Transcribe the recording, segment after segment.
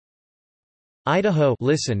Idaho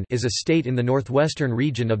is a state in the northwestern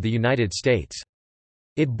region of the United States.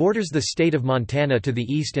 It borders the state of Montana to the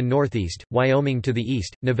east and northeast, Wyoming to the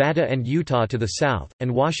east, Nevada and Utah to the south,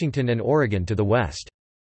 and Washington and Oregon to the west.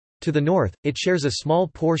 To the north, it shares a small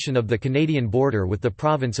portion of the Canadian border with the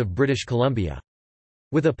province of British Columbia.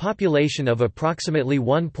 With a population of approximately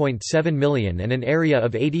 1.7 million and an area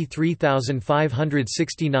of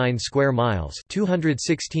 83,569 square miles,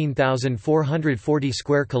 216,440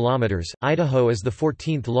 square kilometers, Idaho is the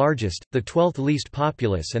 14th largest, the 12th least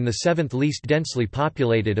populous and the 7th least densely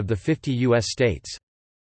populated of the 50 U.S. states.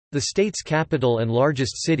 The state's capital and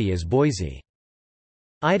largest city is Boise.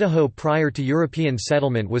 Idaho prior to European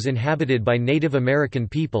settlement was inhabited by Native American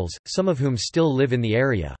peoples, some of whom still live in the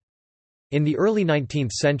area. In the early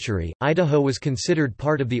 19th century, Idaho was considered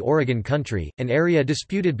part of the Oregon Country, an area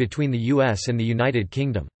disputed between the U.S. and the United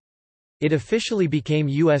Kingdom. It officially became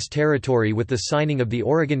U.S. territory with the signing of the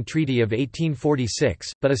Oregon Treaty of 1846,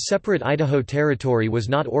 but a separate Idaho Territory was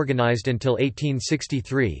not organized until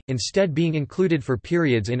 1863, instead being included for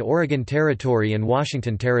periods in Oregon Territory and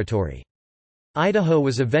Washington Territory. Idaho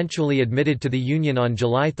was eventually admitted to the Union on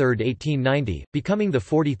July 3, 1890, becoming the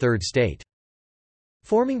 43rd state.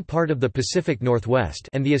 Forming part of the Pacific Northwest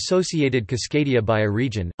and the associated Cascadia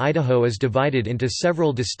bioregion, Idaho is divided into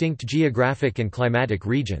several distinct geographic and climatic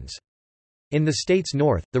regions. In the state's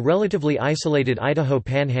north, the relatively isolated Idaho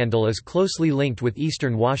Panhandle is closely linked with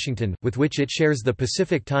eastern Washington, with which it shares the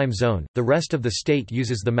Pacific time zone. The rest of the state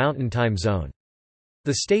uses the Mountain Time Zone.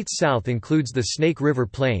 The state's south includes the Snake River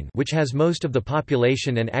Plain, which has most of the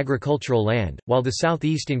population and agricultural land, while the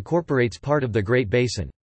southeast incorporates part of the Great Basin.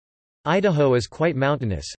 Idaho is quite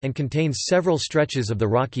mountainous, and contains several stretches of the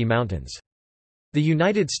Rocky Mountains. The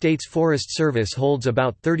United States Forest Service holds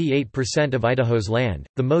about 38% of Idaho's land,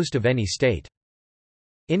 the most of any state.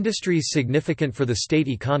 Industries significant for the state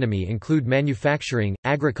economy include manufacturing,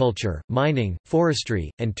 agriculture, mining, forestry,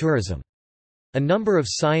 and tourism. A number of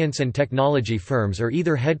science and technology firms are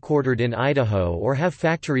either headquartered in Idaho or have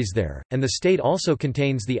factories there, and the state also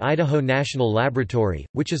contains the Idaho National Laboratory,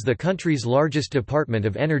 which is the country's largest Department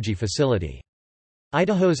of Energy facility.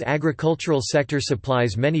 Idaho's agricultural sector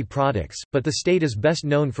supplies many products, but the state is best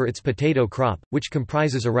known for its potato crop, which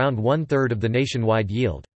comprises around one-third of the nationwide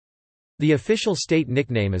yield. The official state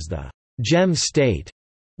nickname is the Gem State,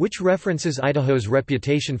 which references Idaho's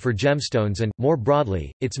reputation for gemstones and, more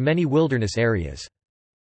broadly, its many wilderness areas.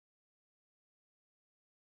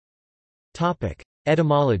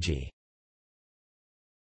 Etymology.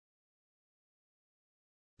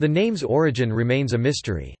 The name's origin remains a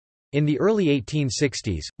mystery. In the early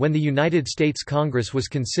 1860s, when the United States Congress was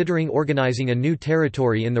considering organizing a new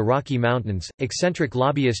territory in the Rocky Mountains, eccentric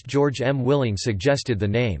lobbyist George M. Willing suggested the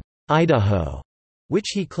name, Idaho,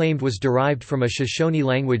 which he claimed was derived from a Shoshone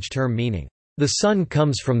language term meaning, "the sun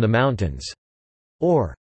comes from the mountains,"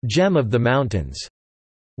 or "gem of the mountains."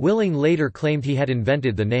 Willing later claimed he had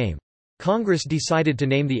invented the name. Congress decided to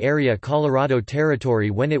name the area Colorado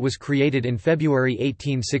Territory when it was created in February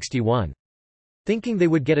 1861. Thinking they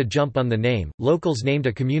would get a jump on the name, locals named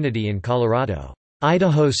a community in Colorado,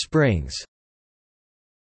 Idaho Springs.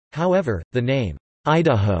 However, the name,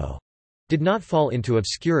 Idaho, did not fall into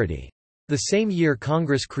obscurity. The same year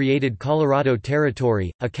Congress created Colorado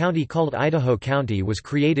Territory, a county called Idaho County was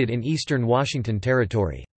created in eastern Washington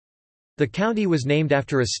Territory. The county was named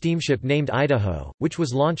after a steamship named Idaho, which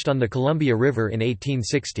was launched on the Columbia River in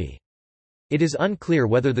 1860. It is unclear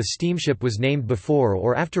whether the steamship was named before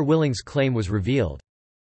or after Willing's claim was revealed.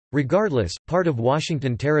 Regardless, part of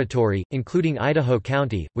Washington Territory, including Idaho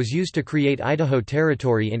County, was used to create Idaho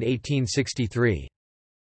Territory in 1863.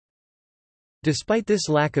 Despite this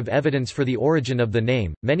lack of evidence for the origin of the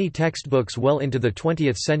name, many textbooks well into the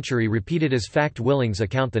 20th century repeated as fact Willing's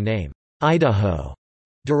account the name, Idaho,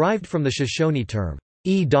 derived from the Shoshone term,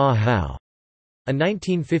 Idaho. A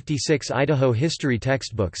 1956 Idaho history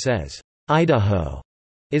textbook says, Idaho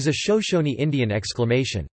is a Shoshone Indian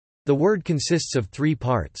exclamation. The word consists of three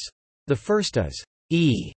parts. The first is,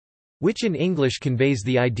 E, which in English conveys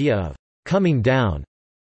the idea of coming down.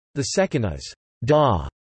 The second is, Da,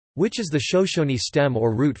 which is the Shoshone stem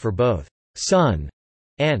or root for both sun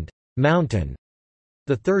and mountain.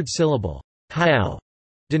 The third syllable, how,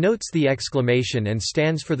 denotes the exclamation and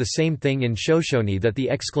stands for the same thing in Shoshone that the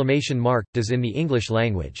exclamation mark does in the English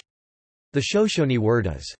language. The Shoshone word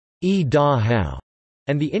is E-da-how,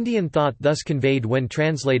 and the Indian thought thus conveyed when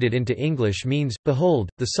translated into English means, behold,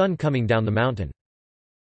 the sun coming down the mountain.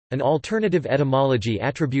 An alternative etymology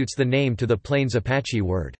attributes the name to the Plains Apache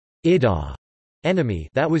word, Ida, enemy,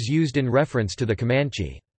 that was used in reference to the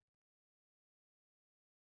Comanche.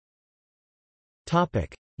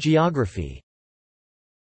 Geography.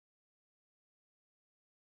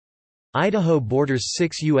 Idaho borders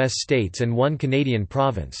 6 U.S. states and 1 Canadian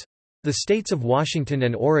province. The states of Washington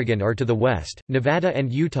and Oregon are to the west, Nevada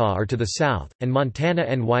and Utah are to the south, and Montana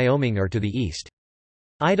and Wyoming are to the east.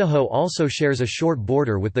 Idaho also shares a short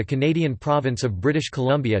border with the Canadian province of British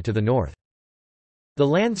Columbia to the north. The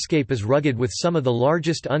landscape is rugged with some of the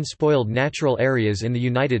largest unspoiled natural areas in the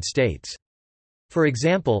United States. For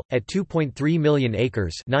example, at 2.3 million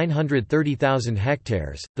acres (930,000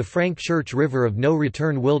 hectares), the Frank Church River of No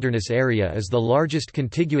Return Wilderness Area is the largest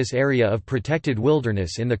contiguous area of protected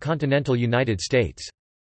wilderness in the continental United States.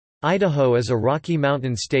 Idaho is a Rocky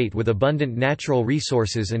Mountain state with abundant natural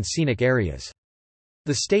resources and scenic areas.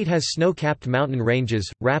 The state has snow-capped mountain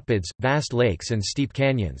ranges, rapids, vast lakes and steep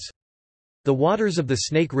canyons. The waters of the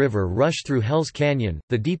Snake River rush through Hells Canyon,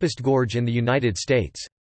 the deepest gorge in the United States.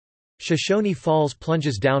 Shoshone Falls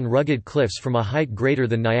plunges down rugged cliffs from a height greater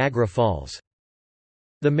than Niagara Falls.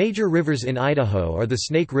 The major rivers in Idaho are the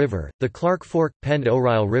Snake River, the Clark Fork, Pend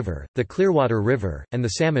Oreille River, the Clearwater River, and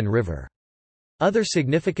the Salmon River. Other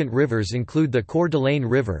significant rivers include the Coeur d'Alene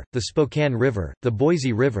River, the Spokane River, the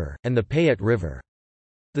Boise River, and the Payette River.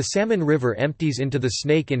 The Salmon River empties into the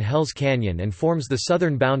Snake in Hells Canyon and forms the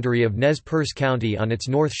southern boundary of Nez Perce County on its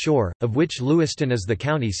north shore, of which Lewiston is the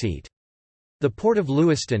county seat. The port of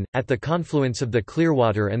Lewiston, at the confluence of the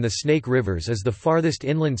Clearwater and the Snake Rivers, is the farthest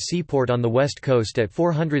inland seaport on the west coast at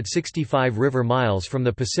 465 river miles from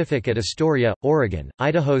the Pacific at Astoria, Oregon.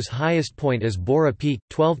 Idaho's highest point is Bora Peak,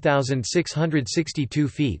 12,662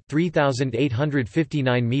 feet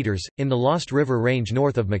 (3,859 meters), in the Lost River Range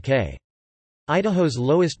north of McKay. Idaho's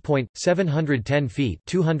lowest point, 710 feet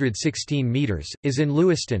 (216 meters), is in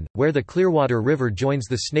Lewiston, where the Clearwater River joins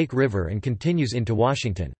the Snake River and continues into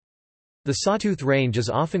Washington. The Sawtooth Range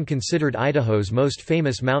is often considered Idaho's most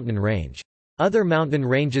famous mountain range. Other mountain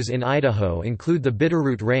ranges in Idaho include the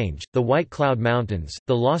Bitterroot Range, the White Cloud Mountains,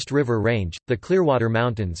 the Lost River Range, the Clearwater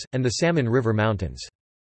Mountains, and the Salmon River Mountains.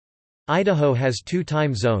 Idaho has 2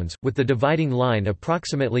 time zones, with the dividing line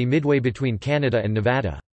approximately midway between Canada and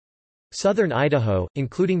Nevada. Southern Idaho,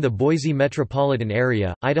 including the Boise metropolitan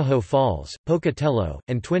area, Idaho Falls, Pocatello,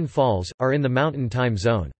 and Twin Falls, are in the Mountain Time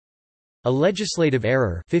Zone. A legislative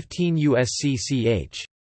error 15 U.S.C. ch.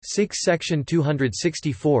 6 Section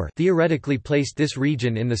 264 theoretically placed this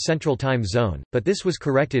region in the Central Time Zone, but this was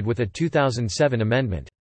corrected with a 2007 amendment.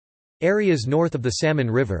 Areas north of the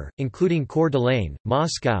Salmon River, including Coeur d'Alene,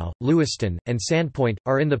 Moscow, Lewiston, and Sandpoint,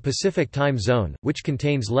 are in the Pacific Time Zone, which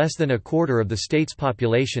contains less than a quarter of the state's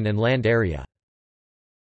population and land area.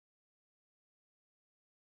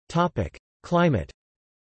 Climate.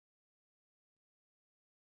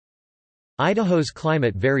 Idaho's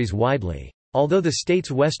climate varies widely. Although the state's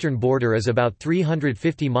western border is about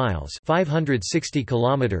 350 miles (560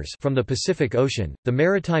 kilometers) from the Pacific Ocean, the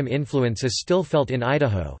maritime influence is still felt in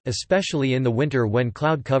Idaho, especially in the winter when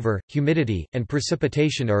cloud cover, humidity, and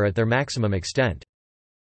precipitation are at their maximum extent.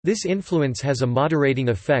 This influence has a moderating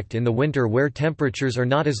effect in the winter where temperatures are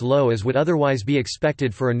not as low as would otherwise be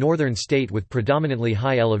expected for a northern state with predominantly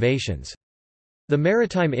high elevations. The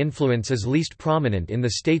maritime influence is least prominent in the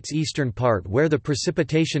state's eastern part where the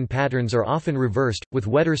precipitation patterns are often reversed, with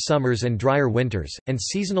wetter summers and drier winters, and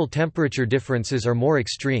seasonal temperature differences are more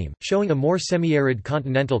extreme, showing a more semi-arid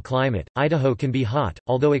continental climate. Idaho can be hot,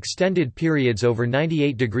 although extended periods over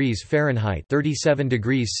 98 degrees Fahrenheit (37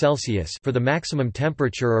 degrees Celsius) for the maximum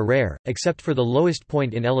temperature are rare, except for the lowest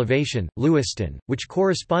point in elevation, Lewiston, which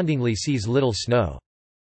correspondingly sees little snow.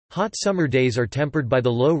 Hot summer days are tempered by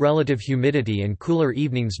the low relative humidity and cooler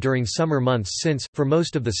evenings during summer months since, for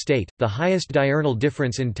most of the state, the highest diurnal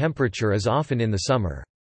difference in temperature is often in the summer.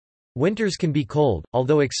 Winters can be cold,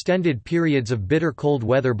 although extended periods of bitter cold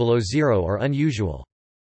weather below zero are unusual.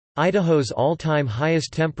 Idaho's all-time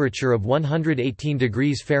highest temperature of 118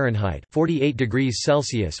 degrees Fahrenheit (48 degrees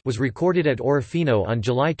Celsius) was recorded at Orofino on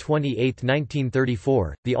July 28,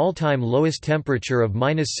 1934. The all-time lowest temperature of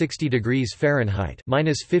 -60 degrees Fahrenheit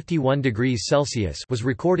 (-51 degrees Celsius) was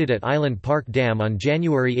recorded at Island Park Dam on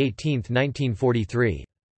January 18, 1943.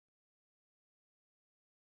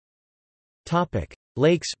 Topic: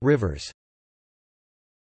 Lakes, rivers.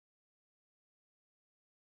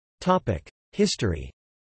 Topic: History.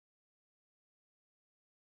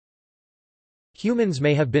 Humans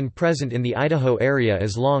may have been present in the Idaho area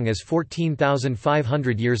as long as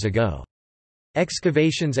 14,500 years ago.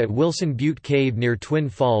 Excavations at Wilson Butte Cave near Twin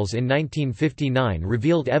Falls in 1959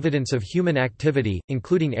 revealed evidence of human activity,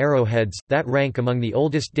 including arrowheads, that rank among the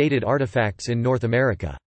oldest dated artifacts in North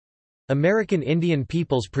America. American Indian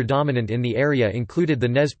peoples predominant in the area included the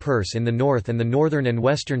Nez Perce in the north and the northern and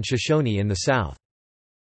western Shoshone in the south.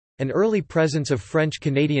 An early presence of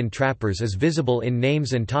French-Canadian trappers is visible in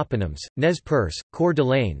names and toponyms: Nez Perce, Coeur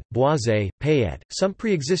d'Alene, Boisé, Payette, some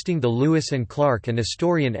pre-existing the Lewis and Clark and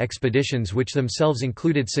Astorian expeditions, which themselves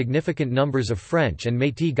included significant numbers of French and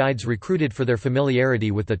Métis guides recruited for their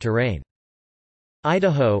familiarity with the terrain.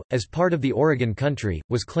 Idaho, as part of the Oregon Country,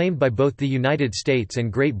 was claimed by both the United States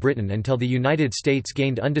and Great Britain until the United States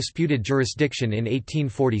gained undisputed jurisdiction in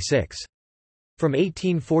 1846. From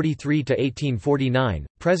 1843 to 1849,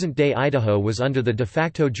 present-day Idaho was under the de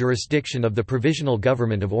facto jurisdiction of the Provisional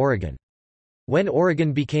Government of Oregon. When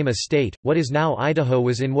Oregon became a state, what is now Idaho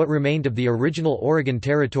was in what remained of the original Oregon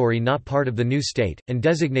Territory, not part of the new state, and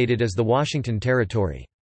designated as the Washington Territory.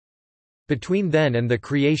 Between then and the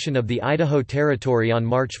creation of the Idaho Territory on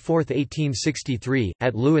March 4, 1863,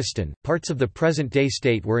 at Lewiston, parts of the present-day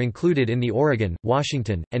state were included in the Oregon,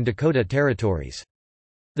 Washington, and Dakota territories.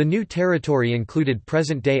 The new territory included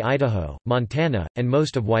present-day Idaho, Montana, and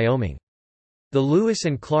most of Wyoming. The Lewis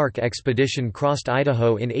and Clark expedition crossed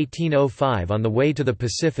Idaho in 1805 on the way to the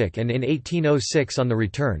Pacific and in 1806 on the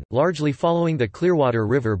return, largely following the Clearwater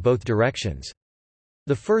River both directions.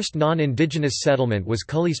 The first non-indigenous settlement was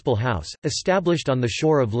Cullyspell House, established on the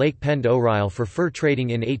shore of Lake Pend Oreille for fur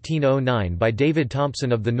trading in 1809 by David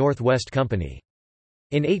Thompson of the Northwest Company.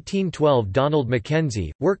 In 1812 Donald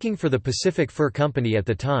Mackenzie, working for the Pacific Fur Company at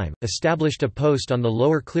the time, established a post on the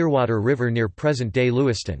lower Clearwater River near present-day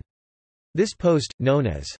Lewiston. This post, known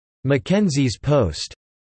as Mackenzie's Post,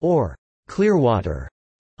 or Clearwater,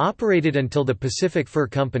 operated until the Pacific Fur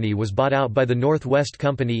Company was bought out by the Northwest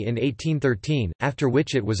Company in 1813, after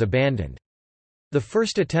which it was abandoned. The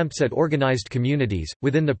first attempts at organized communities,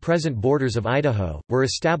 within the present borders of Idaho, were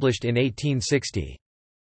established in 1860.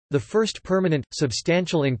 The first permanent,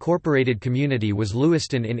 substantial incorporated community was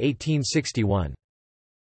Lewiston in 1861.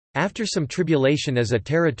 After some tribulation as a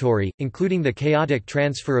territory, including the chaotic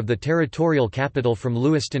transfer of the territorial capital from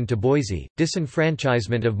Lewiston to Boise,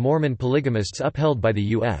 disenfranchisement of Mormon polygamists upheld by the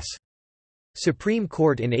U.S. Supreme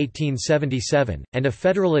Court in 1877, and a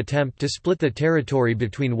federal attempt to split the territory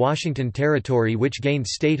between Washington Territory, which gained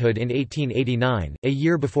statehood in 1889, a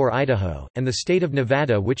year before Idaho, and the state of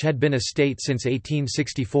Nevada, which had been a state since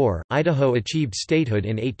 1864. Idaho achieved statehood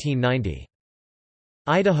in 1890.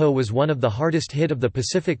 Idaho was one of the hardest hit of the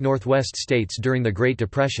Pacific Northwest states during the Great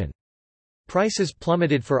Depression. Prices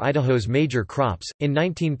plummeted for Idaho's major crops. In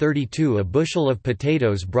 1932, a bushel of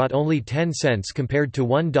potatoes brought only 10 cents compared to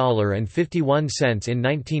 $1.51 in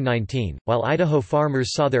 1919, while Idaho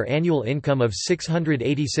farmers saw their annual income of $686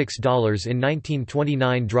 in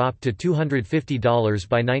 1929 drop to $250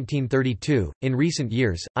 by 1932. In recent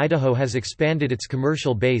years, Idaho has expanded its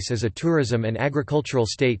commercial base as a tourism and agricultural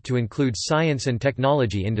state to include science and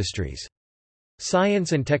technology industries.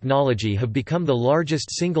 Science and technology have become the largest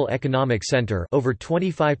single economic center, over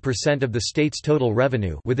 25% of the state's total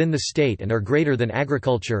revenue within the state, and are greater than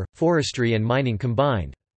agriculture, forestry and mining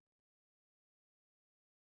combined.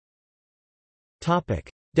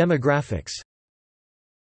 Demographics.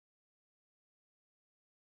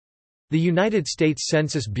 The United States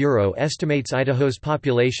Census Bureau estimates Idaho's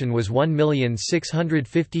population was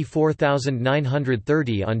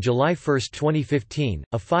 1,654,930 on July 1, 2015,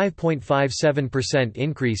 a 5.57%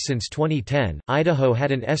 increase since 2010. Idaho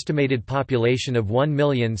had an estimated population of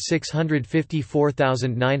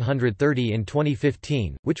 1,654,930 in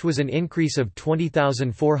 2015, which was an increase of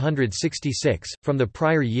 20,466 from the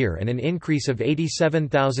prior year and an increase of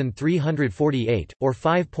 87,348, or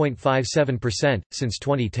 5.57%, since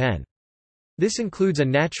 2010. This includes a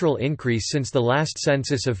natural increase since the last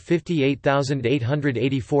census of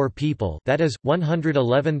 58,884 people, that is,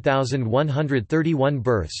 111,131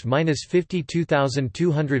 births minus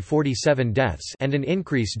 52,247 deaths, and an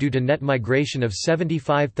increase due to net migration of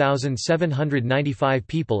 75,795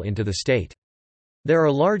 people into the state. There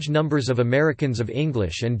are large numbers of Americans of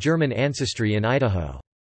English and German ancestry in Idaho.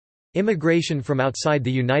 Immigration from outside the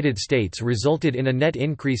United States resulted in a net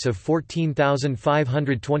increase of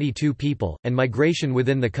 14,522 people, and migration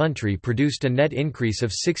within the country produced a net increase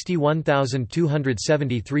of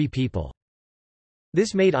 61,273 people.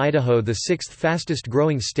 This made Idaho the sixth fastest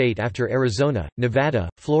growing state after Arizona, Nevada,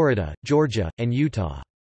 Florida, Georgia, and Utah.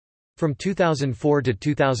 From 2004 to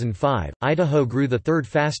 2005, Idaho grew the third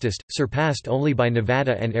fastest, surpassed only by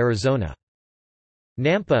Nevada and Arizona.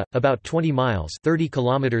 Nampa, about 20 miles 30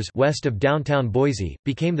 kilometers west of downtown Boise,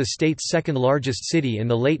 became the state's second-largest city in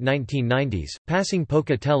the late 1990s, passing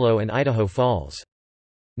Pocatello and Idaho Falls.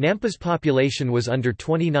 Nampa's population was under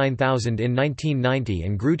 29,000 in 1990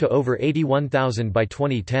 and grew to over 81,000 by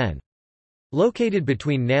 2010. Located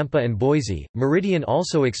between Nampa and Boise, Meridian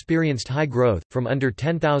also experienced high growth, from under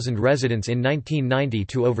 10,000 residents in 1990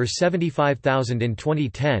 to over 75,000 in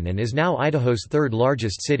 2010 and is now Idaho's third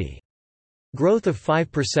largest city. Growth of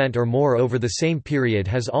 5% or more over the same period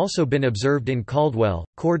has also been observed in Caldwell,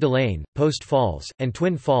 Coeur d'Alene, Post Falls, and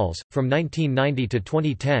Twin Falls. From 1990 to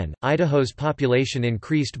 2010, Idaho's population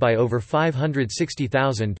increased by over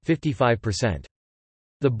 560,000, 55%.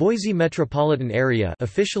 The Boise metropolitan area,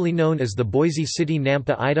 officially known as the Boise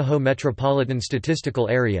City-Nampa Idaho Metropolitan Statistical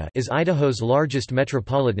Area, is Idaho's largest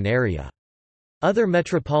metropolitan area. Other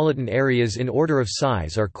metropolitan areas in order of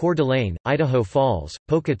size are Coeur d'Alene, Idaho Falls,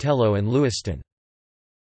 Pocatello and Lewiston.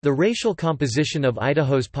 The racial composition of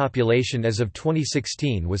Idaho's population as of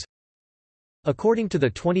 2016 was: according to the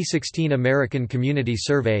 2016 American Community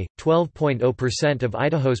Survey, 12.0% of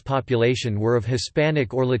Idaho's population were of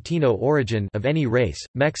Hispanic or Latino origin of any race,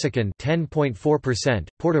 Mexican 10.4%,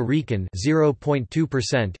 Puerto Rican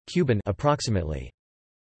 0.2%, Cuban approximately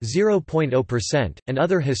 0.0%, and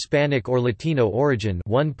other Hispanic or Latino origin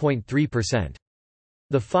 1.3%.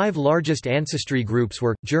 The five largest ancestry groups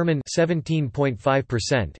were German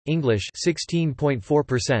 17.5%, English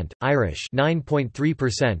 16.4%, Irish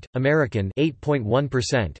 9.3%, American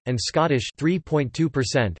 8.1%, and Scottish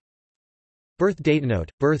 3.2%. Birth date. Note: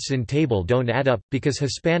 births in table don't add up, because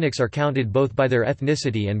Hispanics are counted both by their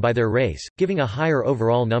ethnicity and by their race, giving a higher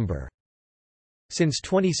overall number. Since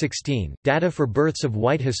 2016, data for births of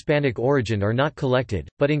white Hispanic origin are not collected,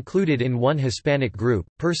 but included in one Hispanic group.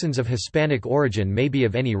 Persons of Hispanic origin may be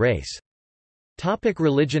of any race.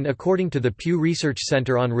 Religion. According to the Pew Research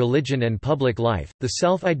Center on Religion and Public Life, the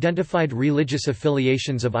self-identified religious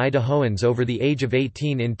affiliations of Idahoans over the age of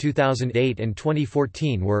 18 in 2008 and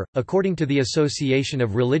 2014 were, according to the Association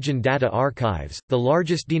of Religion Data Archives, the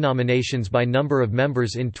largest denominations by number of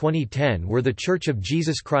members in 2010 were the Church of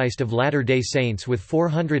Jesus Christ of Latter-day Saints with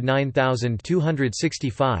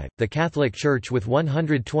 409,265, the Catholic Church with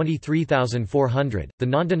 123,400, the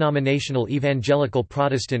non-denominational Evangelical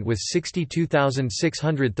Protestant with 62,637,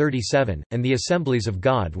 and the Assemblies of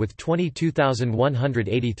God with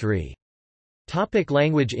 22,183.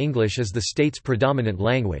 Language. English is the state's predominant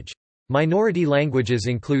language. Minority languages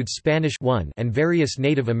include Spanish and various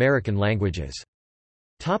Native American languages.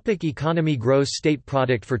 Economy. Gross state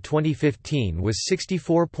product for 2015 was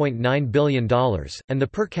 $64.9 billion, and the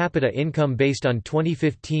per capita income based on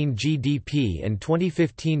 2015 GDP and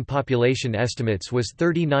 2015 population estimates was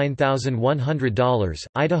 $39,100.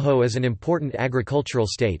 Idaho is an important agricultural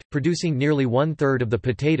state, producing nearly one-third of the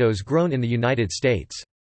potatoes grown in the United States.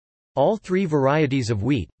 All three varieties of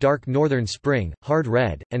wheat, dark northern spring, hard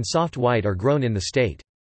red, and soft white, are grown in the state.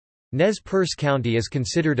 Nez Perce County is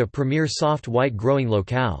considered a premier soft white growing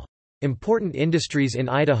locale. Important industries in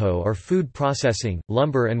Idaho are food processing,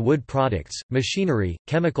 lumber and wood products, machinery,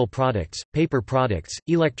 chemical products, paper products,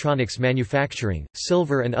 electronics manufacturing,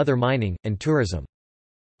 silver and other mining, and tourism.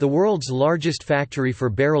 The world's largest factory for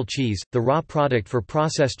barrel cheese, the raw product for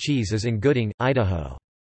processed cheese, is in Gooding, Idaho.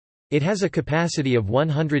 It has a capacity of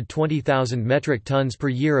 120,000 metric tons per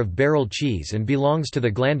year of barrel cheese and belongs to the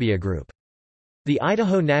Glanbia Group. The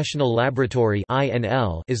Idaho National Laboratory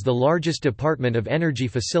 (INL) is the largest Department of Energy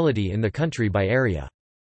facility in the country by area.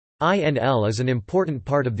 INL is an important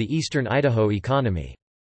part of the eastern Idaho economy.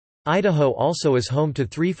 Idaho also is home to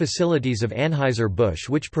three facilities of Anheuser-Busch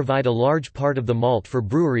which provide a large part of the malt for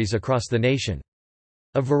breweries across the nation.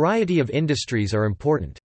 A variety of industries are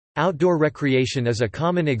important. Outdoor recreation is a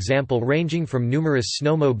common example, ranging from numerous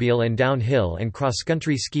snowmobile and downhill and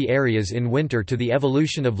cross-country ski areas in winter to the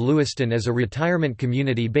evolution of Lewiston as a retirement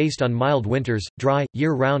community based on mild winters, dry,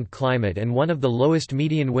 year-round climate and one of the lowest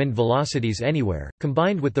median wind velocities anywhere,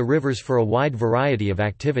 combined with the rivers for a wide variety of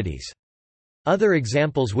activities. Other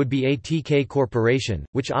examples would be ATK Corporation,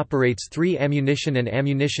 which operates 3 ammunition and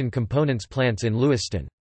ammunition components plants in Lewiston.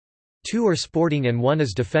 2 are sporting and 1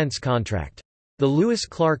 is defense contract. The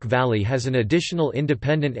Lewis-Clark Valley has an additional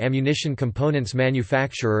independent ammunition components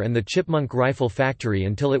manufacturer and the Chipmunk Rifle Factory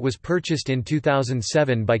until it was purchased in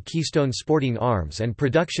 2007 by Keystone Sporting Arms and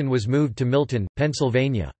production was moved to Milton,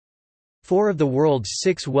 Pennsylvania. 4 of the world's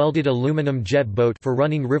 6 welded aluminum jet boat for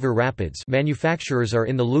running river rapids manufacturers are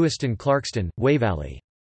in the Lewiston-Clarkston, Way Valley.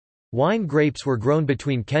 Wine grapes were grown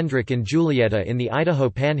between Kendrick and Julietta in the Idaho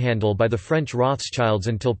Panhandle by the French Rothschilds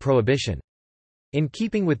until Prohibition. In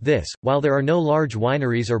keeping with this, while there are no large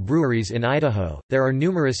wineries or breweries in Idaho, there are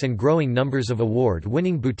numerous and growing numbers of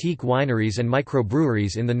award-winning boutique wineries and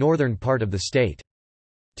microbreweries in the northern part of the state.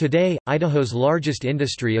 Today, Idaho's largest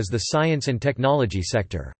industry is the science and technology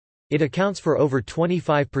sector. It accounts for over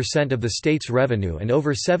 25% of the state's revenue and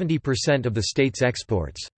over 70% of the state's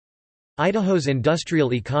exports. Idaho's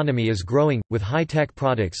industrial economy is growing, with high-tech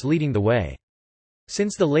products leading the way.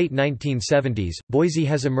 Since the late 1970s, Boise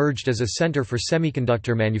has emerged as a center for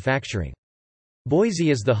semiconductor manufacturing.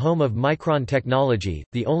 Boise is the home of Micron Technology,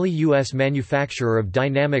 the only U.S. manufacturer of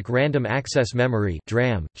dynamic random access memory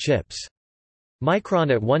 (DRAM) chips.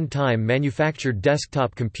 Micron at one time manufactured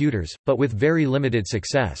desktop computers, but with very limited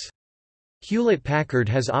success. Hewlett-Packard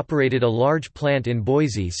has operated a large plant in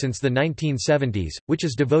Boise since the 1970s, which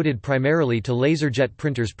is devoted primarily to laserjet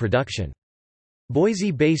printers production.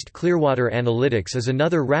 Boise-based Clearwater Analytics is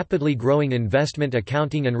another rapidly growing investment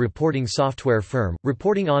accounting and reporting software firm,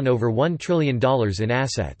 reporting on over $1 trillion in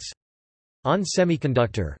assets. ON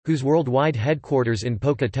Semiconductor, whose worldwide headquarters in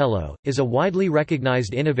Pocatello, is a widely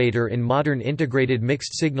recognized innovator in modern integrated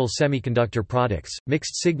mixed-signal semiconductor products,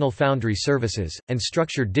 mixed-signal foundry services, and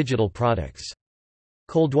structured digital products.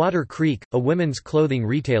 Coldwater Creek, a women's clothing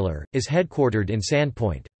retailer, is headquartered in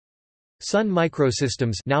Sandpoint. Sun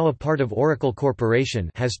Microsystems, now a part of Oracle Corporation,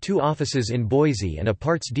 has 2 offices in Boise and a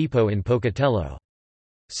parts depot in Pocatello.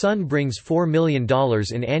 Sun brings $4 million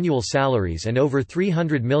in annual salaries and over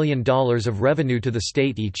 $300 million of revenue to the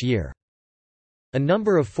state each year. A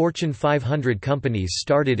number of Fortune 500 companies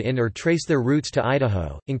started in or trace their roots to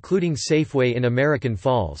Idaho, including Safeway in American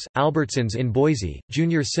Falls, Albertsons in Boise,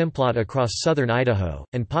 Junior Simplot across southern Idaho,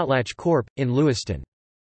 and Potlatch Corp. in Lewiston.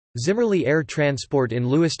 Zimmerly Air Transport in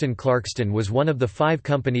Lewiston-Clarkston was one of the 5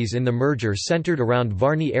 companies in the merger centered around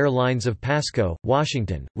Varney Airlines of Pasco,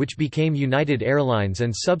 Washington, which became United Airlines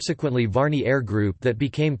and subsequently Varney Air Group that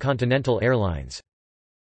became Continental Airlines.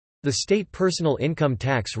 The state personal income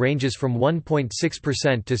tax ranges from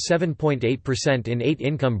 1.6% to 7.8% in 8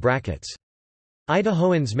 income brackets.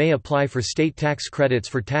 Idahoans may apply for state tax credits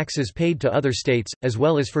for taxes paid to other states, as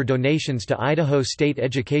well as for donations to Idaho state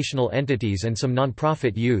educational entities and some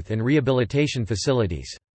nonprofit youth and rehabilitation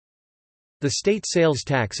facilities. The state sales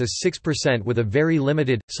tax is 6% with a very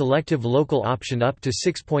limited, selective local option up to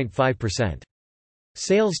 6.5%.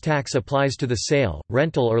 Sales tax applies to the sale,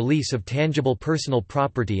 rental or lease of tangible personal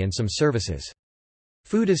property and some services.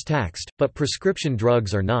 Food is taxed, but prescription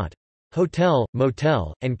drugs are not. Hotel,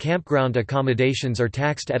 motel, and campground accommodations are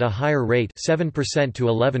taxed at a higher rate, 7% to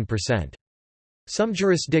 11%. Some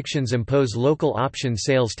jurisdictions impose local option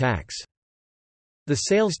sales tax. The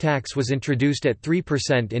sales tax was introduced at 3%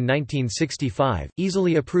 in 1965,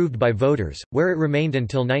 easily approved by voters, where it remained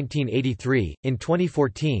until 1983. In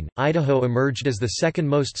 2014, Idaho emerged as the second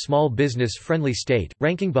most small business friendly state,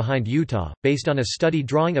 ranking behind Utah. Based on a study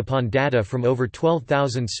drawing upon data from over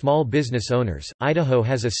 12,000 small business owners, Idaho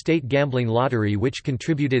has a state gambling lottery which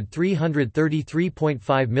contributed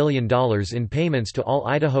 $333.5 million in payments to all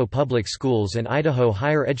Idaho public schools and Idaho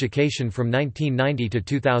higher education from 1990 to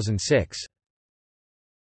 2006.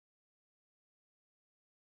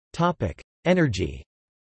 Energy.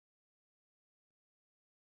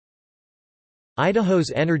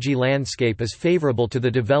 Idaho's energy landscape is favorable to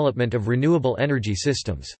the development of renewable energy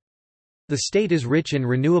systems. The state is rich in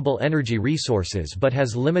renewable energy resources but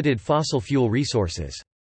has limited fossil fuel resources.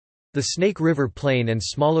 The Snake River Plain and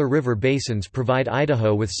smaller river basins provide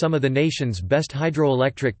Idaho with some of the nation's best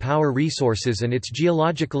hydroelectric power resources, and its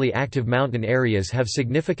geologically active mountain areas have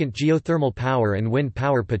significant geothermal power and wind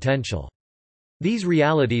power potential. These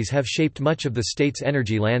realities have shaped much of the state's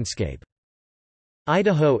energy landscape.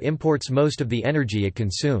 Idaho imports most of the energy it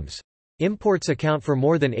consumes. Imports account for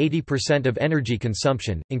more than 80% of energy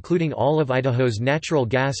consumption, including all of Idaho's natural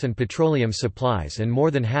gas and petroleum supplies and more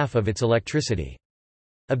than half of its electricity.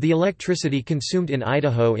 Of the electricity consumed in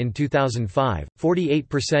Idaho in 2005,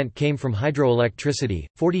 48% came from hydroelectricity,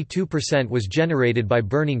 42% was generated by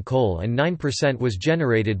burning coal and 9% was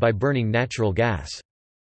generated by burning natural gas.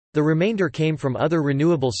 The remainder came from other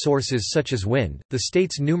renewable sources such as wind. The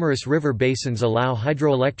state's numerous river basins allow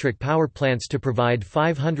hydroelectric power plants to provide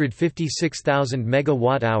 556,000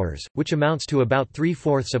 megawatt-hours, which amounts to about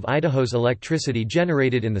 3/4 of Idaho's electricity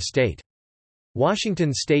generated in the state.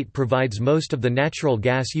 Washington state provides most of the natural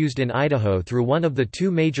gas used in Idaho through one of the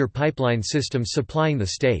 2 major pipeline systems supplying the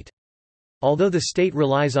state. Although the state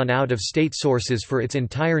relies on out-of-state sources for its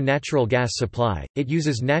entire natural gas supply, it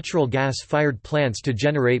uses natural gas-fired plants to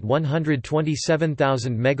generate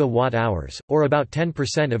 127,000 megawatt-hours, or about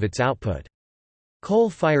 10% of its output.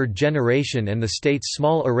 Coal-fired generation and the state's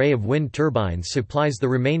small array of wind turbines supplies the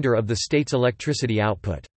remainder of the state's electricity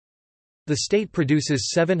output. The state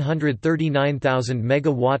produces 739,000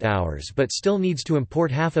 megawatt-hours but still needs to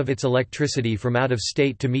import half of its electricity from out of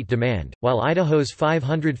state to meet demand, while Idaho's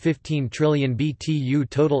 515 trillion BTU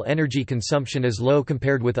total energy consumption is low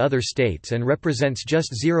compared with other states and represents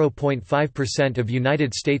just 0.5% of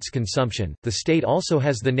United States consumption. The state also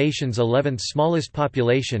has the nation's 11th smallest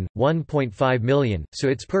population, 1.5 million, so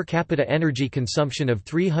its per capita energy consumption of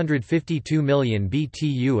 352 million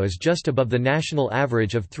BTU is just above the national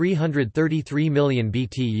average of 333 million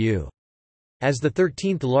BTU. As the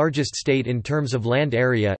 13th largest state in terms of land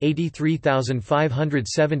area,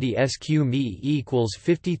 83,570 sq.mi equals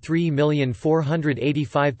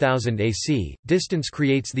 53,485,000 ac, distance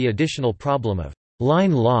creates the additional problem of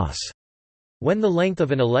line loss. When the length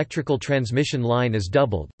of an electrical transmission line is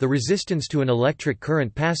doubled, the resistance to an electric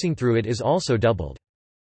current passing through it is also doubled.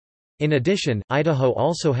 In addition, Idaho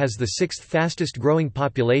also has the sixth fastest growing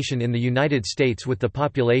population in the United States, with the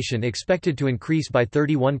population expected to increase by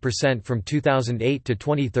 31% from 2008 to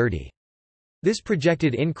 2030. This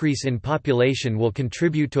projected increase in population will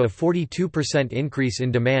contribute to a 42% increase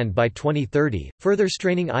in demand by 2030, further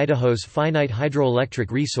straining Idaho's finite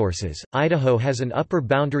hydroelectric resources. Idaho has an upper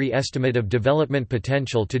boundary estimate of development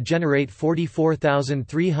potential to generate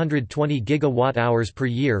 44,320 gigawatt-hours per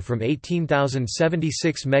year from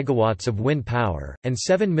 18,076 megawatts of wind power, and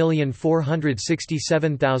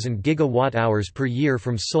 7,467,000 gigawatt-hours per year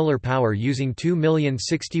from solar power using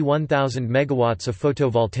 2,061,000 megawatts of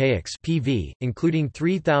photovoltaics (PV), including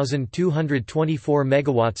 3,224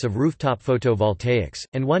 megawatts of rooftop photovoltaics,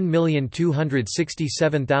 and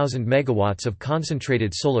 1,267,000 megawatts of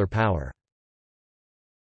concentrated solar power.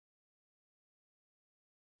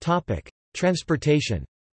 Transportation.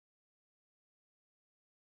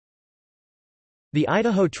 The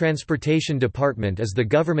Idaho Transportation Department is the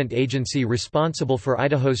government agency responsible for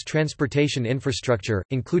Idaho's transportation infrastructure,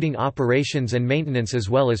 including operations and maintenance as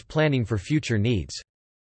well as planning for future needs.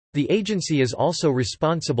 The agency is also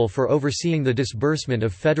responsible for overseeing the disbursement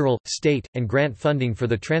of federal, state, and grant funding for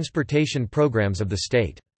the transportation programs of the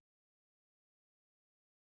state.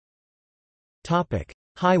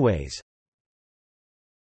 Highways.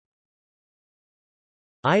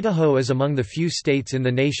 Idaho is among the few states in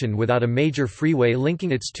the nation without a major freeway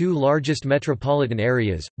linking its two largest metropolitan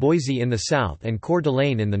areas, Boise in the south and Coeur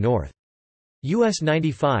d'Alene in the north. US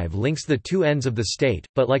 95 links the two ends of the state,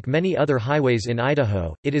 but like many other highways in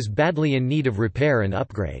Idaho, it is badly in need of repair and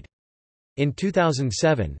upgrade. In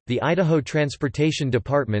 2007, the Idaho Transportation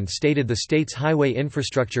Department stated the state's highway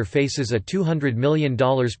infrastructure faces a $200 million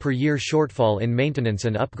per year shortfall in maintenance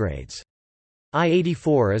and upgrades.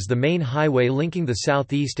 I-84 is the main highway linking the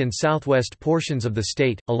southeast and southwest portions of the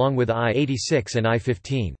state, along with I-86 and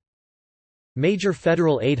I-15. Major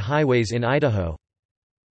federal aid highways in Idaho.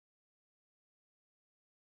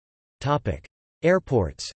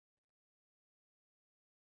 Airports.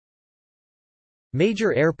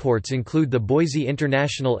 Major airports include the Boise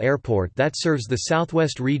International Airport that serves the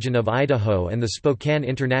southwest region of Idaho and the Spokane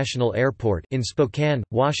International Airport in Spokane,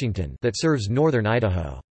 Washington that serves northern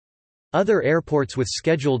Idaho. Other airports with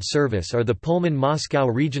scheduled service are the Pullman-Moscow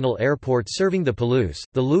Regional Airport serving the Palouse,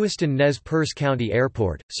 the Lewiston-Nez Perce County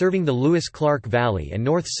Airport, serving the Lewis-Clark Valley and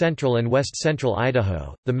north-central and west-central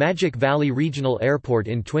Idaho, the Magic Valley Regional Airport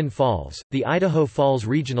in Twin Falls, the Idaho Falls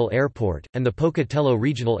Regional Airport, and the Pocatello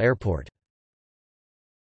Regional Airport.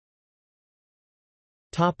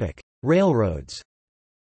 Railroads.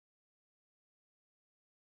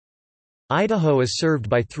 Idaho is served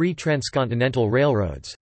by three transcontinental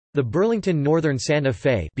railroads. The Burlington Northern Santa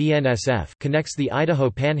Fe (BNSF) connects the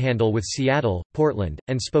Idaho Panhandle with Seattle, Portland,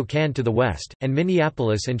 and Spokane to the west, and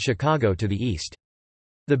Minneapolis and Chicago to the east.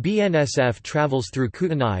 The BNSF travels through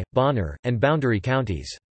Kootenai, Bonner, and Boundary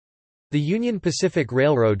counties. The Union Pacific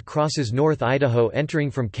Railroad crosses North Idaho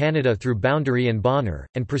entering from Canada through Boundary and Bonner,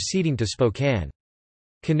 and proceeding to Spokane.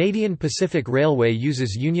 Canadian Pacific Railway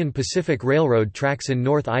uses Union Pacific Railroad tracks in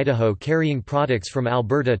North Idaho carrying products from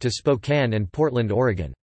Alberta to Spokane and Portland,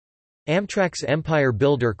 Oregon. Amtrak's Empire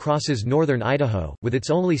Builder crosses northern Idaho, with its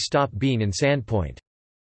only stop being in Sandpoint.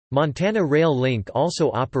 Montana Rail Link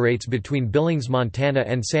also operates between Billings, Montana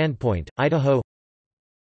and Sandpoint, Idaho.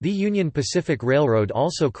 The Union Pacific Railroad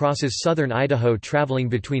also crosses southern Idaho traveling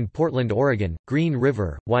between Portland, Oregon, Green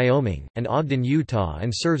River, Wyoming, and Ogden, Utah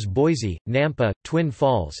and serves Boise, Nampa, Twin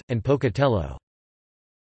Falls, and Pocatello.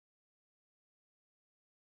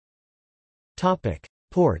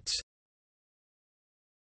 Ports.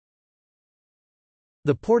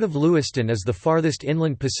 The Port of Lewiston is the farthest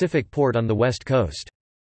inland Pacific port on the west coast.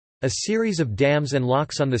 A series of dams and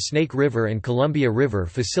locks on the Snake River and Columbia River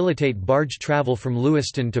facilitate barge travel from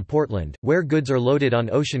Lewiston to Portland, where goods are loaded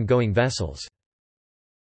on ocean-going vessels.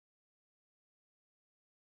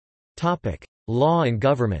 Law and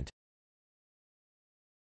government.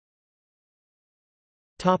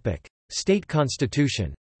 State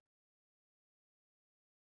constitution.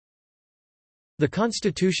 The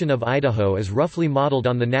Constitution of Idaho is roughly modeled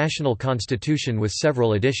on the national constitution with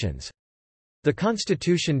several additions. The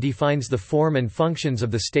Constitution defines the form and functions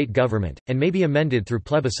of the state government, and may be amended through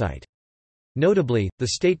plebiscite. Notably, the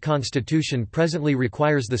state constitution presently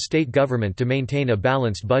requires the state government to maintain a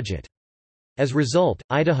balanced budget. As a result,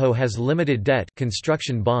 Idaho has limited debt,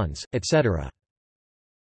 construction bonds, etc.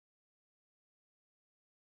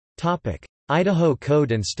 Idaho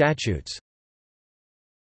Code and Statutes.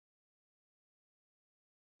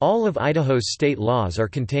 All of Idaho's state laws are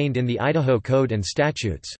contained in the Idaho Code and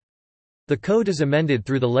Statutes. The code is amended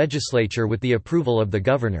through the legislature with the approval of the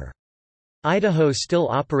governor. Idaho still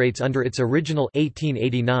operates under its original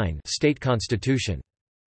 1889 state constitution.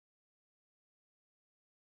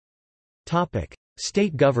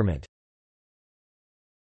 State government.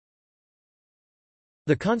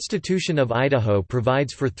 The Constitution of Idaho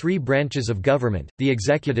provides for 3 branches of government, the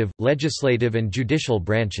executive, legislative and judicial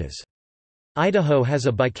branches. Idaho has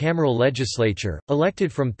a bicameral legislature,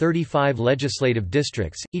 elected from 35 legislative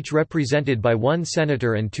districts, each represented by 1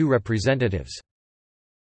 senator and 2 representatives.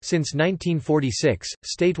 Since 1946,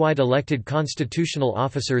 statewide elected constitutional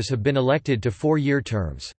officers have been elected to 4-year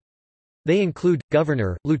terms. They include,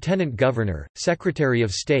 Governor, Lieutenant Governor, Secretary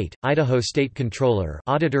of State, Idaho State Controller,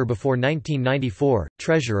 Auditor before 1994,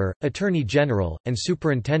 Treasurer, Attorney General, and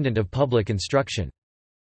Superintendent of Public Instruction.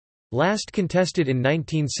 Last contested in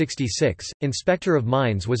 1966, Inspector of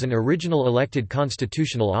Mines was an original elected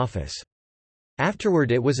constitutional office.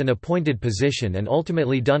 Afterward it was an appointed position and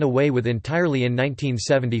ultimately done away with entirely in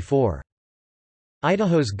 1974.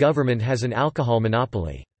 Idaho's government has an alcohol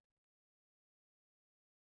monopoly.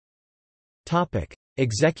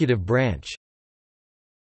 Executive branch.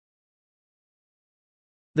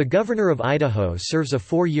 The Governor of Idaho serves a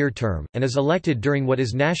 4-year term, and is elected during what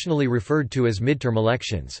is nationally referred to as midterm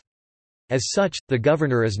elections. As such, the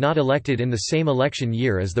governor is not elected in the same election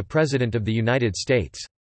year as the President of the United States.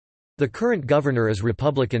 The current governor is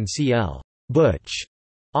Republican C.L. Butch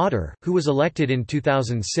Otter, who was elected in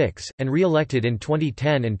 2006, and re-elected in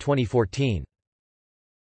 2010 and 2014.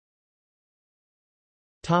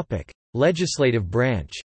 Legislative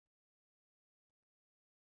branch.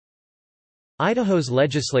 Idaho's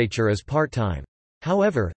legislature is part-time.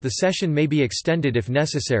 However, the session may be extended if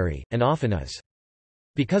necessary, and often is.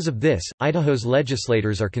 Because of this, Idaho's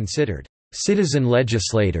legislators are considered citizen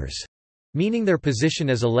legislators, meaning their position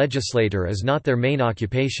as a legislator is not their main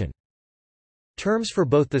occupation. Terms for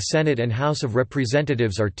both the Senate and House of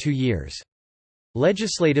Representatives are 2 years.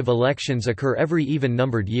 Legislative elections occur every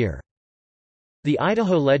even-numbered year. The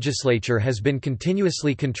Idaho legislature has been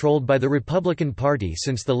continuously controlled by the Republican Party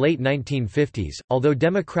since the late 1950s, although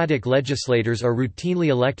Democratic legislators are routinely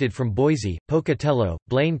elected from Boise, Pocatello,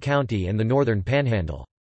 Blaine County and the Northern Panhandle.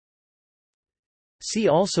 See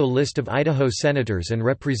also List of Idaho senators and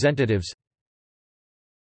representatives.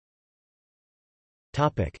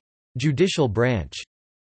 Judicial branch.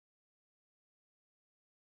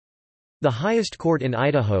 The highest court in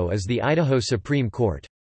Idaho is the Idaho Supreme Court.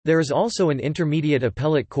 There is also an intermediate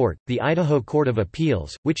appellate court, the Idaho Court of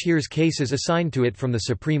Appeals, which hears cases assigned to it from the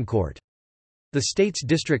Supreme Court. The state's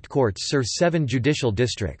district courts serve 7 judicial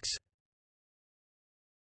districts.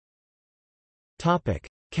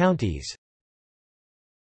 Counties.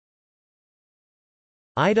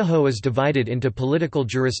 Idaho is divided into political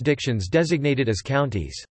jurisdictions designated as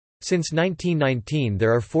counties. Since 1919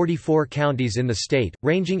 there are 44 counties in the state,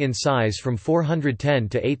 ranging in size from 410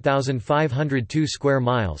 to 8,502 square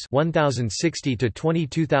miles 1,060 to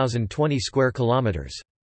 22,020 square kilometers.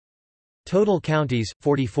 Total counties,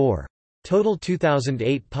 44. Total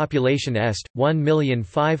 2008 population est,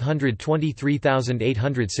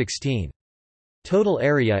 1,523,816. Total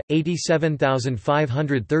area,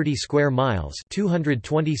 87,530 square miles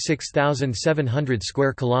 226,700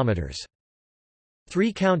 square kilometers.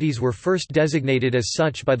 3 counties were first designated as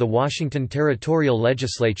such by the Washington Territorial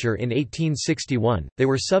Legislature in 1861, they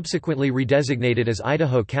were subsequently redesignated as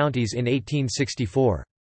Idaho counties in 1864.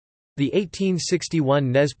 The 1861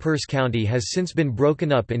 Nez Perce County has since been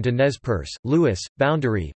broken up into Nez Perce, Lewis,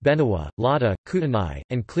 Boundary, Benewah, Latta, Kootenai,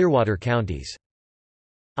 and Clearwater counties.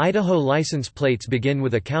 Idaho license plates begin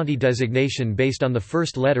with a county designation based on the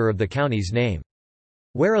first letter of the county's name.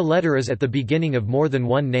 Where a letter is at the beginning of more than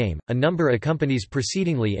one name, a number accompanies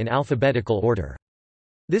precedingly in alphabetical order.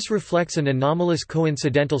 This reflects an anomalous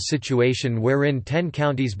coincidental situation wherein 10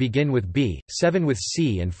 counties begin with B, 7 with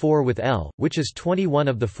C and 4 with L, which is 21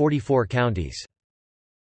 of the 44 counties.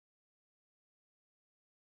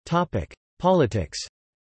 Politics.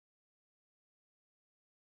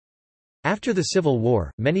 After the Civil War,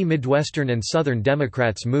 many Midwestern and Southern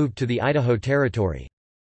Democrats moved to the Idaho Territory.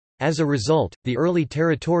 As a result, the early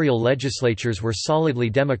territorial legislatures were solidly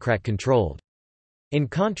Democrat-controlled. In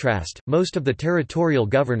contrast, most of the territorial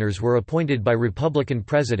governors were appointed by Republican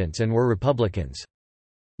presidents and were Republicans.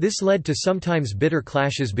 This led to sometimes bitter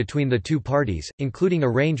clashes between the two parties, including a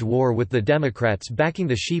range war with the Democrats backing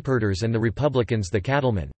the sheepherders and the Republicans the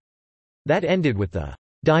cattlemen. That ended with the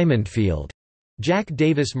Diamondfield Jack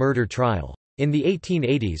Davis murder trial. In the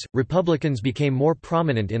 1880s, Republicans became more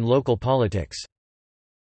prominent in local politics.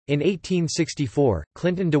 In 1864,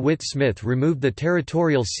 Clinton DeWitt Smith removed the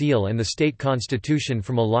territorial seal and the state constitution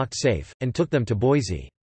from a locked safe, and took them to Boise.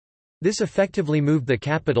 This effectively moved the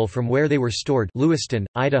capital from where they were stored, Lewiston,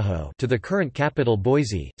 Idaho, to the current capital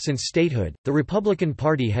Boise. Since statehood, the Republican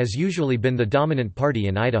Party has usually been the dominant party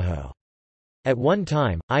in Idaho. At one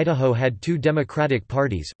time, Idaho had two Democratic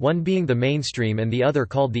parties, one being the mainstream and the other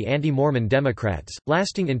called the Anti-Mormon Democrats,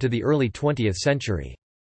 lasting into the early 20th century.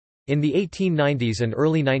 In the 1890s and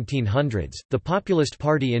early 1900s, the Populist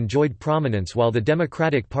Party enjoyed prominence while the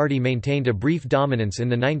Democratic Party maintained a brief dominance in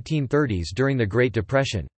the 1930s during the Great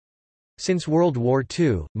Depression. Since World War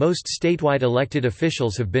II, most statewide elected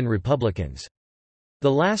officials have been Republicans.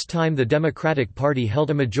 The last time the Democratic Party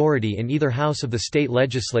held a majority in either house of the state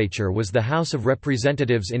legislature was the House of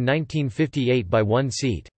Representatives in 1958 by one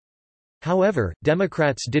seat. However,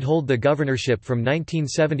 Democrats did hold the governorship from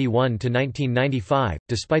 1971 to 1995,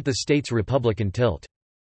 despite the state's Republican tilt.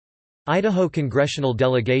 Idaho congressional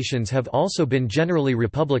delegations have also been generally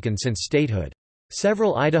Republican since statehood.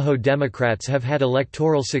 Several Idaho Democrats have had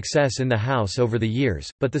electoral success in the House over the years,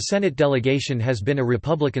 but the Senate delegation has been a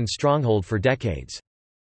Republican stronghold for decades.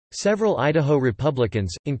 Several Idaho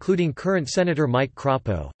Republicans, including current Senator Mike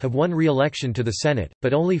Crapo, have won re-election to the Senate,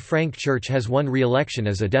 but only Frank Church has won re-election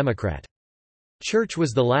as a Democrat. Church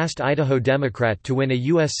was the last Idaho Democrat to win a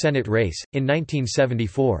U.S. Senate race, in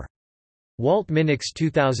 1974. Walt Minnick's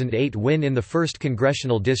 2008 win in the 1st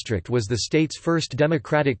Congressional District was the state's first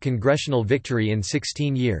Democratic congressional victory in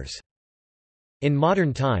 16 years. In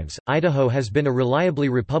modern times, Idaho has been a reliably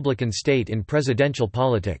Republican state in presidential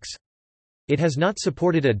politics. It has not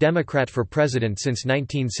supported a Democrat for president since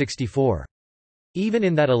 1964. Even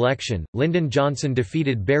in that election, Lyndon Johnson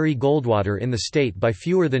defeated Barry Goldwater in the state by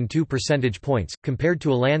fewer than 2 percentage points, compared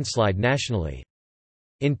to a landslide nationally.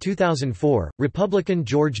 In 2004, Republican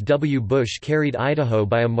George W. Bush carried Idaho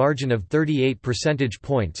by a margin of 38 percentage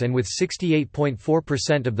points and with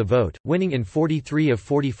 68.4% of the vote, winning in 43 of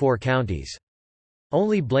 44 counties.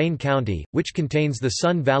 Only Blaine County, which contains the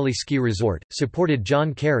Sun Valley Ski Resort, supported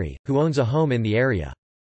John Kerry, who owns a home in the area.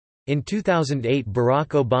 In 2008, Barack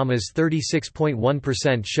Obama's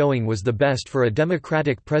 36.1% showing was the best for a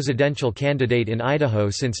Democratic presidential candidate in Idaho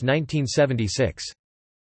since 1976.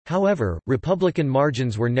 However, Republican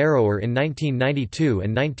margins were narrower in 1992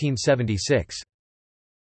 and 1976.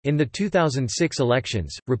 In the 2006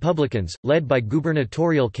 elections, Republicans, led by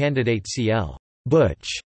gubernatorial candidate C.L. Butch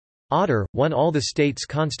Otter, won all the state's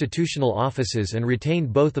constitutional offices and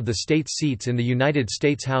retained both of the state's seats in the United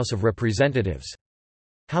States House of Representatives.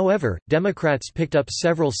 However, Democrats picked up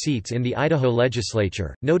several seats in the Idaho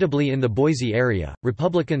legislature, notably in the Boise area.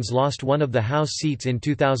 Republicans lost one of the House seats in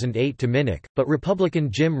 2008 to Minnick, but Republican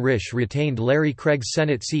Jim Risch retained Larry Craig's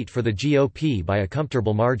Senate seat for the GOP by a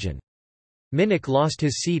comfortable margin. Minnick lost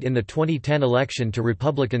his seat in the 2010 election to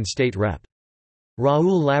Republican State Rep.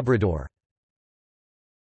 Raul Labrador.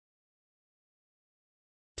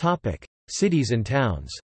 Cities and towns.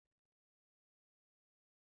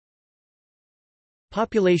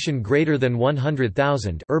 Population greater than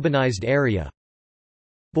 100,000, urbanized area.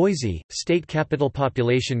 Boise, state capital.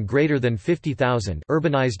 Population greater than 50,000,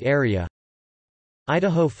 urbanized area.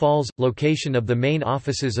 Idaho Falls, location of the main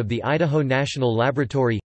offices of the Idaho National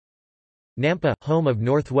Laboratory. Nampa, home of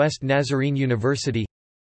Northwest Nazarene University.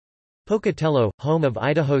 Pocatello, home of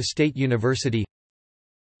Idaho State University.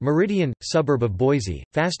 Meridian, suburb of Boise,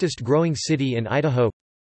 fastest growing city in Idaho.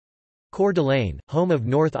 Coeur d'Alene, home of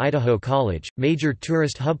North Idaho College, major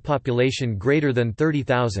tourist hub. Population greater than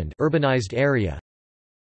 30,000, urbanized area.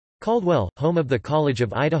 Caldwell, home of the College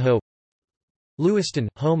of Idaho. Lewiston,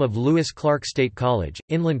 home of Lewis Clark State College,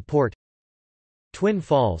 Inland Port. Twin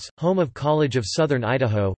Falls, home of College of Southern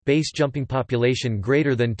Idaho, base jumping. Population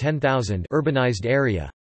greater than 10,000, urbanized area.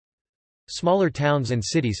 Smaller towns and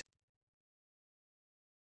cities.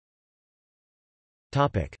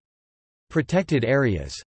 Topic: Protected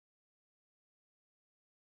areas.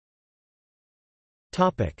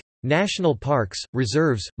 Topic: National parks,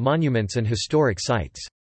 reserves, monuments and historic sites.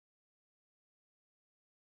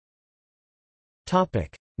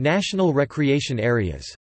 Topic: National recreation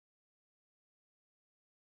areas.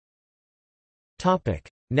 Topic: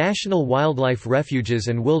 National wildlife refuges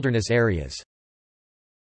and wilderness areas.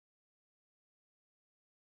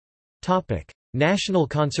 Topic: National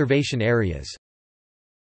conservation areas.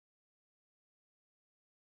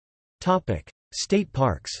 Topic: State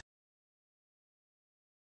parks.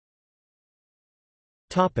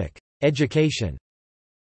 Topic: Education.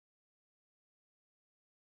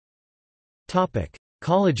 Topic: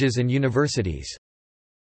 Colleges and universities.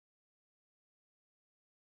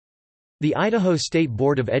 The Idaho State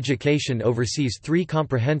Board of Education oversees 3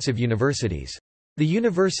 comprehensive universities. The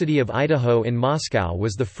University of Idaho in Moscow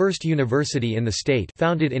was the first university in the state,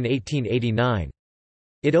 founded in 1889.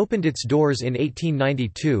 It opened its doors in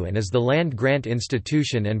 1892 and is the land-grant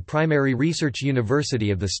institution and primary research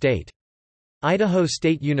university of the state. Idaho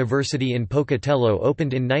State University in Pocatello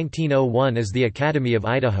opened in 1901 as the Academy of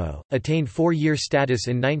Idaho, attained 4-year status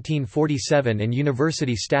in 1947 and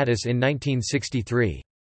university status in 1963.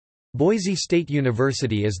 Boise State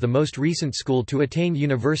University is the most recent school to attain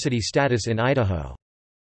university status in Idaho.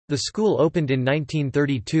 The school opened in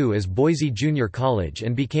 1932 as Boise Junior College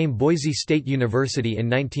and became Boise State University in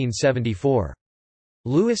 1974.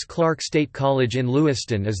 Lewis Clark State College in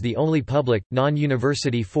Lewiston is the only public,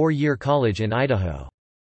 non-university 4-year college in Idaho.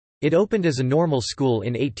 It opened as a normal school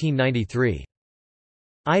in 1893.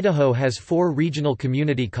 Idaho has 4 regional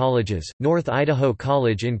community colleges: North Idaho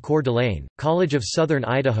College in Coeur d'Alene, College of Southern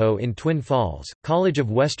Idaho in Twin Falls, College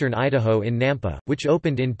of Western Idaho in Nampa, which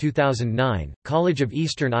opened in 2009, College of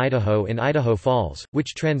Eastern Idaho in Idaho Falls,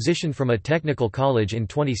 which transitioned from a technical college in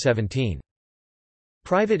 2017.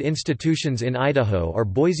 Private institutions in Idaho are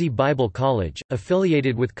Boise Bible College,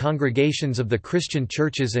 affiliated with congregations of the Christian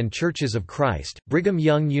Churches and Churches of Christ, Brigham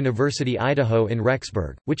Young University Idaho in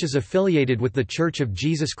Rexburg, which is affiliated with the Church of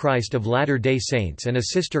Jesus Christ of Latter-day Saints and a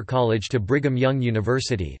sister college to Brigham Young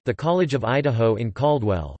University, the College of Idaho in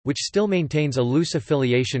Caldwell, which still maintains a loose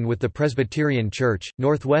affiliation with the Presbyterian Church,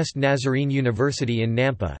 Northwest Nazarene University in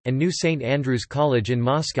Nampa, and New St. Andrews College in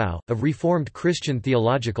Moscow, of Reformed Christian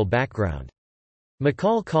theological background.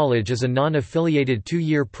 McCall College is a non-affiliated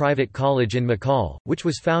 2-year private college in McCall, which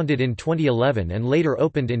was founded in 2011 and later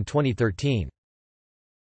opened in 2013.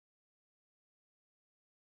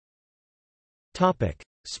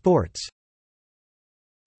 Sports.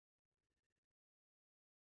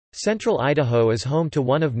 Central Idaho is home to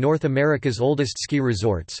one of North America's oldest ski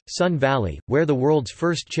resorts, Sun Valley, where the world's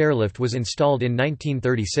first chairlift was installed in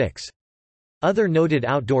 1936. Other noted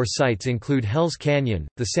outdoor sites include Hells Canyon,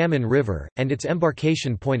 the Salmon River, and its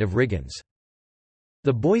embarkation point of Riggins.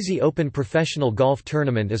 The Boise Open professional golf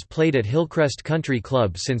tournament is played at Hillcrest Country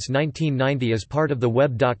Club since 1990 as part of the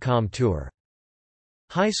Web.com Tour.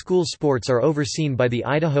 High school sports are overseen by the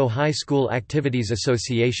Idaho High School Activities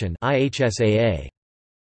Association (IHSAA).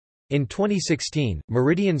 In 2016,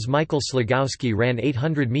 Meridian's Michael Slagowski ran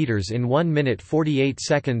 800 meters in 1 minute 48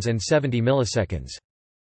 seconds and 70 milliseconds.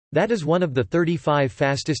 That is one of the 35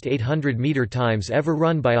 fastest 800-meter times ever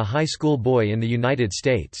run by a high school boy in the United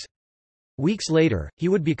States. Weeks later, he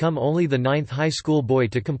would become only the 9th high school boy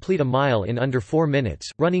to complete a mile in under 4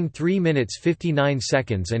 minutes, running 3 minutes 59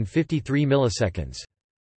 seconds and 53 milliseconds.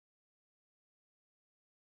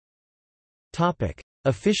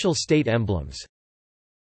 Official state emblems.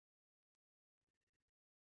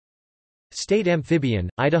 State amphibian,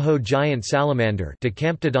 Idaho giant salamander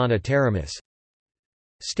Decamptodon ateramus.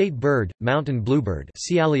 State bird, mountain bluebird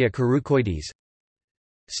Cialia carucoides.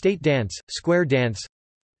 State dance, square dance.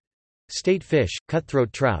 State fish,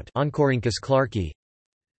 cutthroat trout Oncorhynchus clarkii.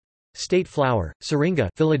 State flower, syringa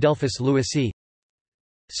Philadelphus lewisii.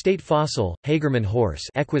 State fossil, Hagerman horse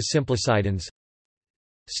Equus simplicidans.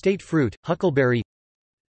 State fruit, huckleberry.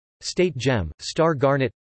 State gem, star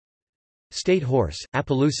garnet. State horse,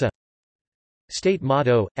 Appaloosa. State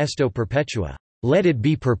motto, Esto perpetua, let it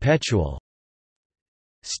be perpetual.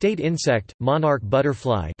 State insect, monarch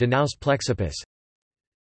butterfly Danaus plexippus.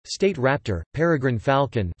 State raptor, peregrine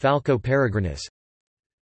falcon Falco peregrinus.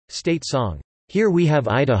 State song, Here We Have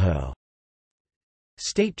Idaho.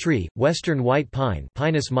 State tree, western white pine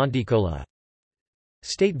Pinus monticola.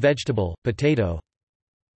 State vegetable, potato.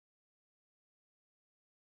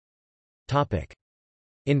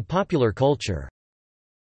 In popular culture.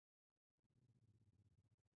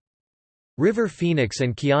 River Phoenix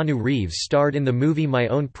and Keanu Reeves starred in the movie My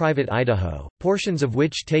Own Private Idaho, portions of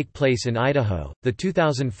which take place in Idaho. The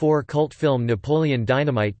 2004 cult film Napoleon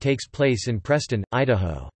Dynamite takes place in Preston,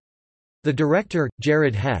 Idaho. The director,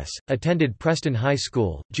 Jared Hess, attended Preston High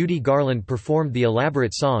School. Judy Garland performed the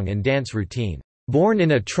elaborate song and dance routine, "Born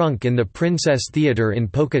in a Trunk" in the Princess Theater in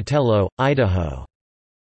Pocatello, Idaho.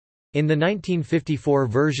 In the 1954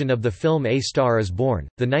 version of the film A Star is Born,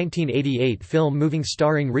 the 1988 film Moving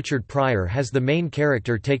starring Richard Pryor has the main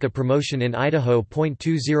character take a promotion in Idaho.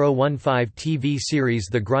 2015 TV series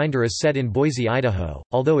The Grinder is set in Boise, Idaho,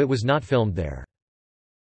 although it was not filmed there.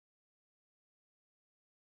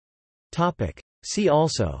 See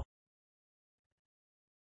also: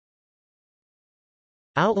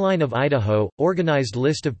 Outline of Idaho – organized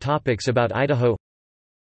list of topics about Idaho,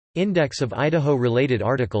 Index of Idaho-related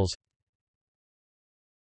articles.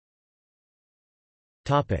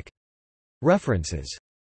 References.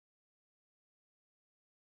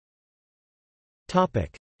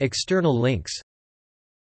 External links.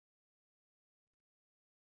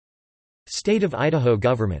 State of Idaho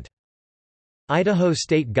government. Idaho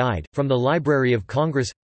State Guide, from the Library of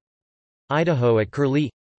Congress. Idaho at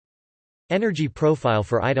Curlie. Energy profile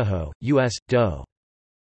for Idaho, U.S., DOE.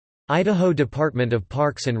 Idaho Department of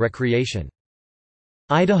Parks and Recreation.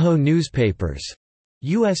 Idaho newspapers.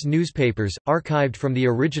 U.S. newspapers, archived from the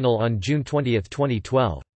original on June 20,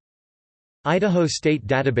 2012. Idaho State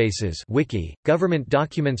Databases Wiki, Government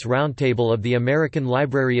Documents Roundtable of the American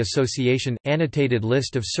Library Association – annotated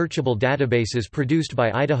list of searchable databases produced by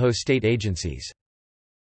Idaho state agencies.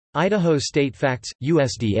 Idaho State Facts,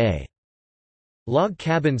 USDA. Log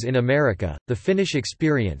Cabins in America, The Finnish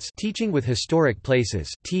Experience Teaching with Historic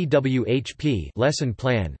Places TWHP Lesson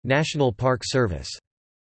Plan, National Park Service.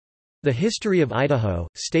 The History of Idaho,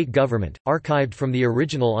 State Government, archived from the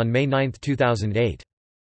original on May 9, 2008.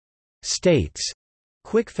 States.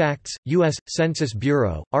 Quick Facts, U.S. Census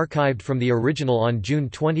Bureau, archived from the original on June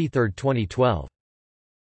 23, 2012.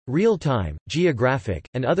 Real-time, geographic,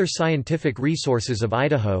 and other scientific resources of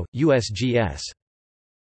Idaho, USGS.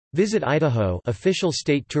 Visit Idaho official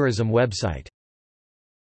state tourism website.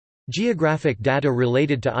 Geographic data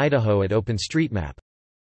related to Idaho at OpenStreetMap.